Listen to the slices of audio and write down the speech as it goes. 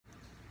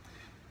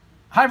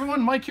Hi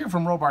everyone, Mike here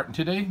from Robart, and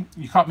today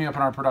you caught me up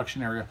in our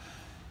production area.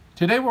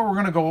 Today what we're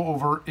going to go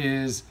over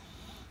is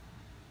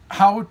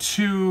how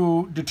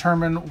to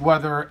determine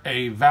whether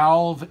a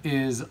valve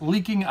is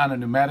leaking on a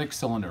pneumatic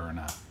cylinder or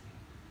not.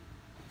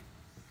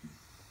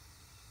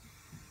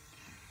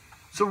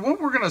 So what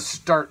we're going to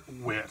start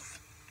with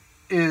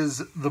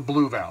is the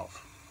blue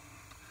valve.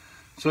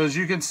 So as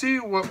you can see,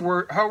 how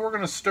we're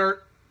going to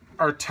start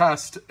our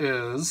test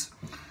is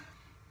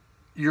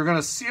you're going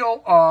to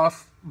seal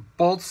off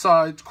both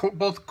sides,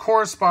 both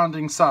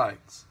corresponding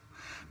sides,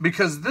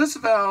 because this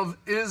valve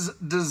is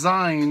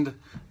designed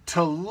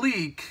to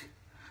leak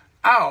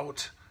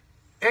out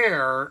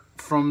air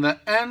from the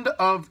end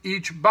of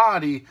each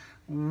body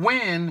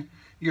when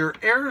your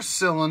air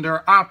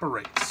cylinder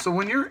operates. So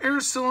when your air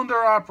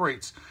cylinder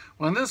operates,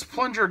 when this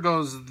plunger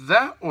goes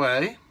that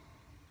way,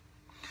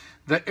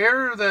 the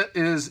air that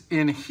is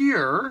in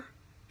here,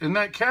 in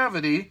that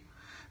cavity,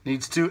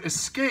 needs to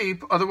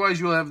escape, otherwise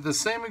you'll have the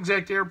same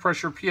exact air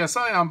pressure,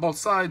 PSI, on both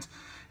sides,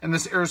 and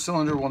this air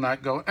cylinder will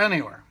not go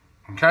anywhere,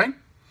 okay?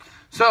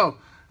 So,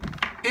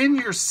 in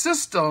your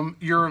system,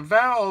 your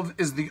valve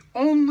is the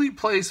only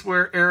place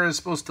where air is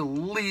supposed to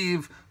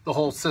leave the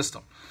whole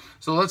system.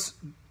 So let's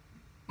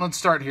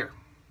start here.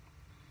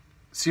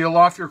 Seal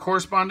off your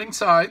corresponding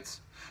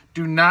sides.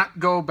 Do not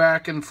go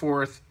back and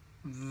forth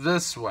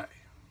this way.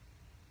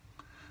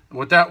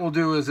 What that will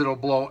do is it'll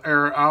blow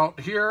air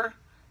out here,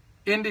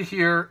 into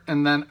here,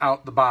 and then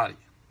out the body.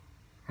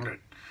 All right.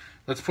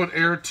 Let's put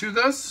air to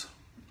this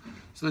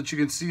so that you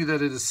can see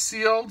that it is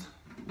sealed.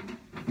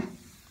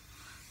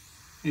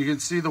 You can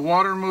see the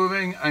water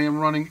moving. I am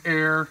running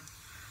air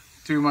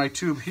through my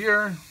tube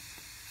here.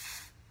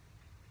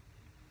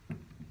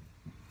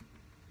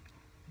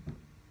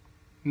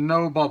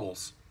 No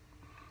bubbles.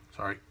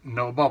 Sorry,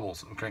 no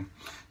bubbles. Okay.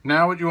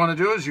 Now what you want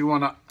to do is you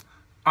want to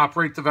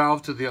operate the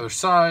valve to the other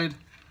side.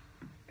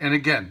 And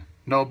again,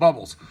 no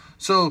bubbles.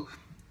 So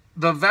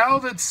the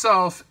valve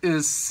itself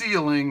is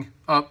sealing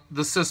up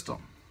the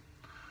system.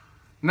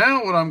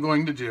 Now what I'm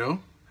going to do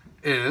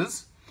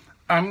is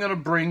I'm going to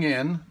bring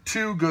in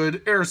two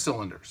good air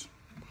cylinders.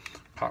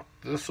 Pop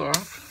this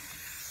off.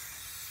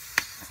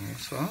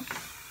 This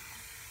off.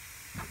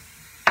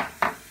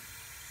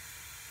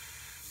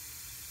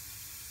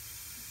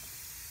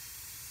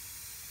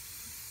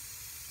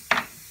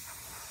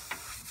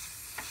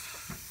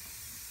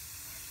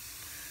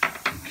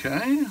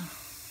 Okay.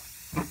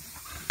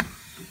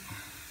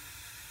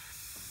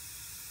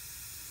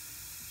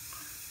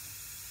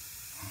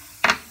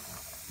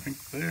 Right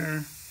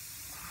there.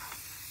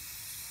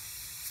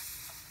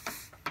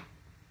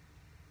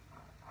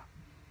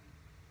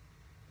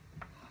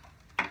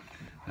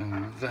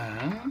 And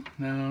then,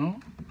 now,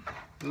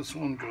 this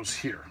one goes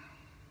here.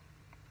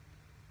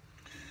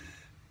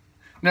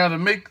 Now, to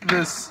make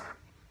this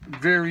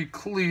very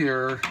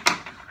clear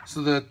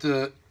so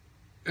that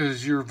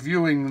as you're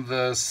viewing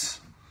this,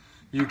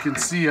 you can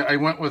see I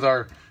went with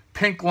our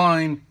pink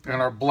line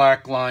and our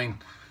black line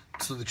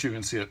so that you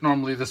can see it.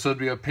 Normally, this would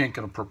be a pink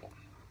and a purple.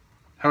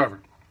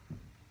 However,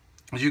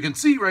 as you can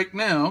see right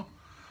now,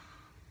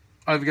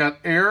 I've got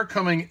air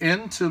coming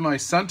into my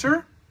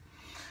center.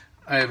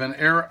 I have an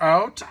air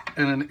out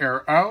and an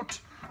air out,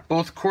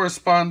 both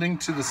corresponding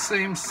to the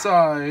same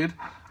side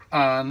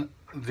on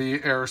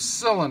the air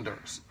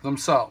cylinders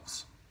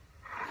themselves.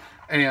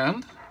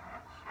 And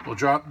we'll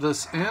drop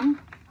this in.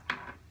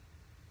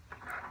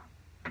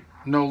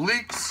 No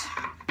leaks.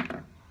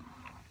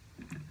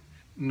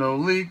 No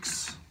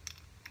leaks.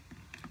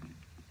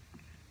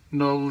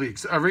 No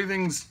leaks.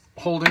 Everything's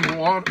holding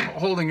water,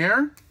 holding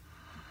air.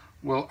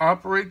 We'll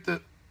operate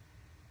the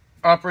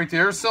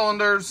air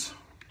cylinders.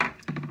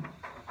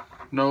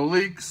 No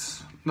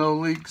leaks. No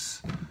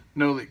leaks.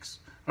 No leaks.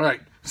 All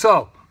right.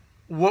 So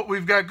what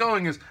we've got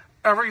going is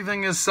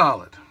everything is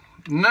solid.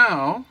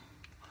 Now,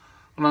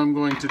 what I'm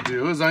going to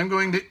do is I'm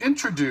going to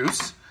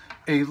introduce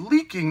a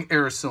leaking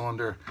air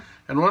cylinder.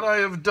 And what I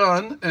have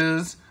done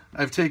is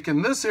I've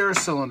taken this air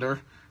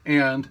cylinder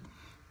and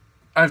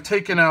I've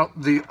taken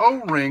out the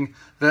O-ring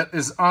that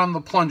is on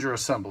the plunger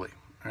assembly.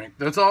 All right,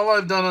 that's all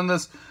I've done on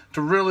this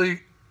to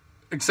really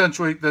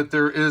accentuate that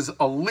there is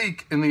a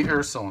leak in the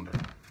air cylinder.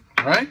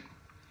 All right?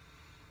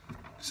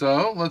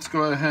 So let's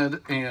go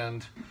ahead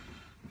and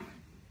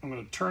I'm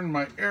going to turn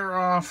my air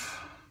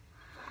off.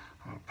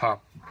 I'll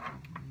pop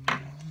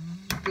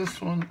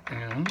this one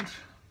and,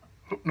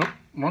 oh, nope,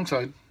 wrong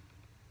side.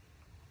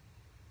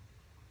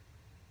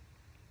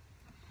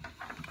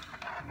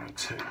 I'm going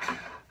to take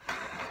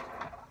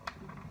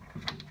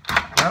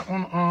that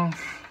one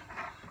off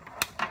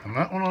and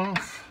that one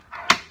off.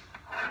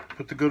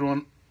 Put the good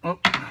one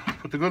up,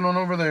 put the good one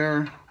over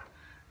there,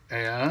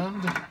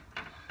 and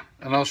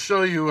I'll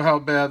show you how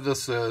bad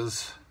this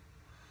is,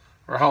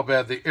 or how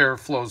bad the air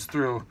flows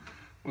through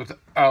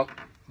without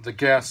the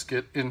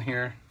gasket in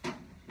here.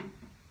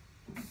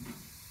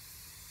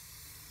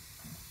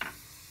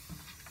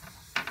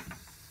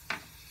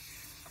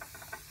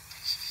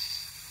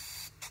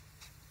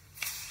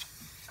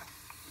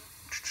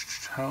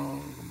 How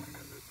am I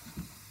gonna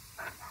do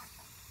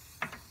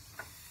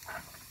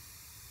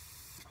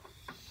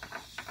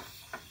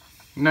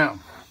Now,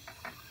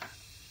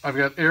 I've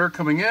got air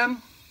coming in,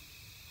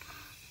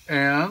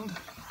 and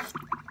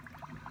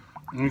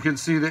you can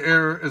see the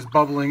air is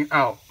bubbling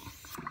out.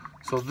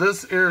 So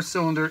this air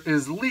cylinder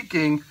is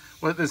leaking.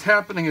 What is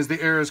happening is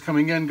the air is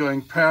coming in,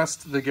 going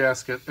past the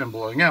gasket and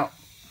blowing out.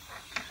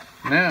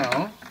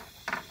 Now,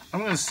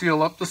 I'm going to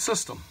seal up the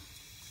system.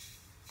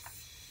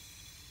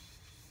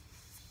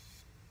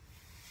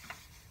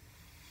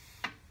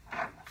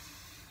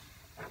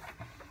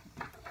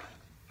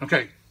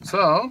 Okay,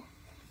 so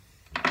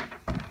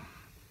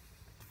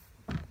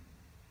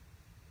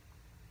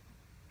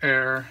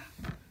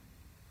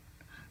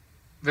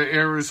the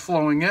air is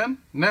flowing in.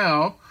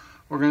 Now,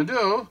 what we're going to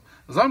do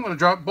is I'm going to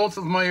drop both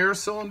of my air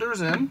cylinders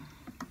in.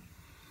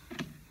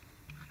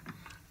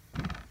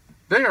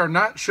 They are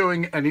not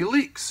showing any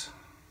leaks.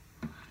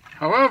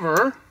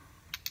 However,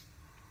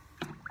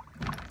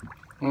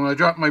 when I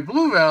drop my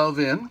blue valve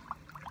in,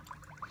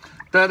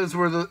 that is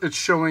where it's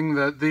showing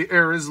that the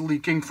air is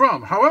leaking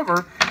from.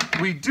 However,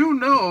 we do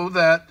know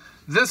that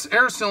this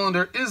air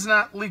cylinder is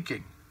not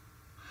leaking.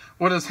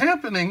 What is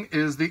happening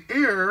is the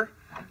air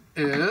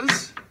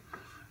is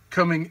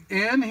coming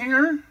in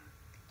here,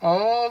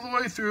 all the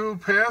way through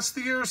past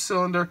the air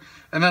cylinder,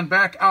 and then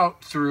back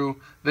out through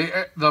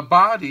the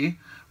body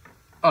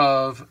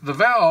of the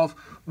valve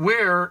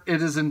where it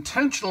is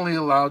intentionally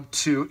allowed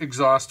to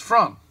exhaust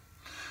from.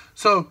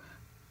 So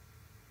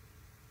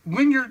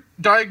when you're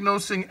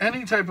diagnosing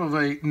any type of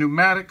a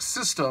pneumatic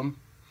system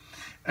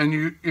and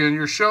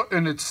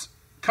it's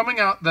coming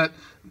out that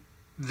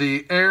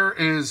the air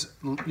is,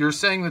 you're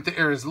saying that the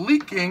air is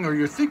leaking, or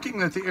you're thinking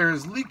that the air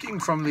is leaking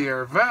from the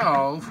air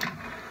valve,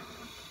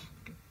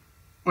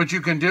 what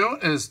you can do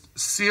is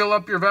seal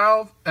up your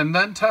valve and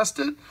then test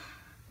it.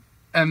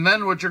 And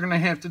then what you're going to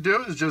have to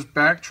do is just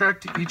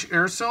backtrack to each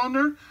air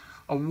cylinder.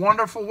 A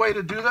wonderful way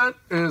to do that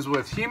is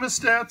with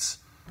hemostats,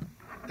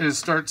 is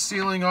start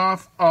sealing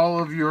off all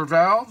of your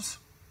valves,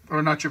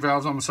 or not your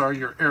valves, I'm sorry,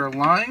 your air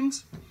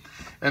lines,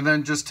 and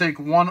then just take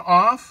one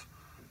off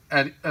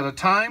at a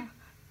time,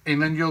 and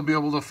then you'll be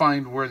able to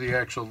find where the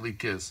actual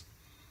leak is.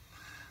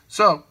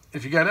 So,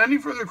 if you got any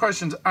further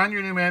questions on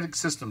your pneumatic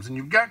systems, and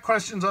you've got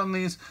questions on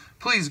these,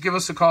 please give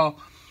us a call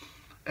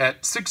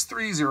at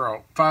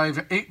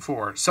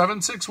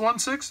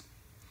 630-584-7616.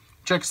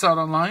 Check us out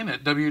online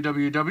at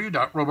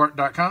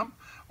www.robart.com,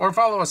 or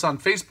follow us on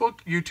Facebook,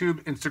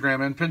 YouTube,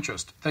 Instagram, and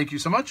Pinterest. Thank you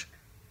so much.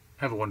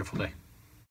 Have a wonderful day.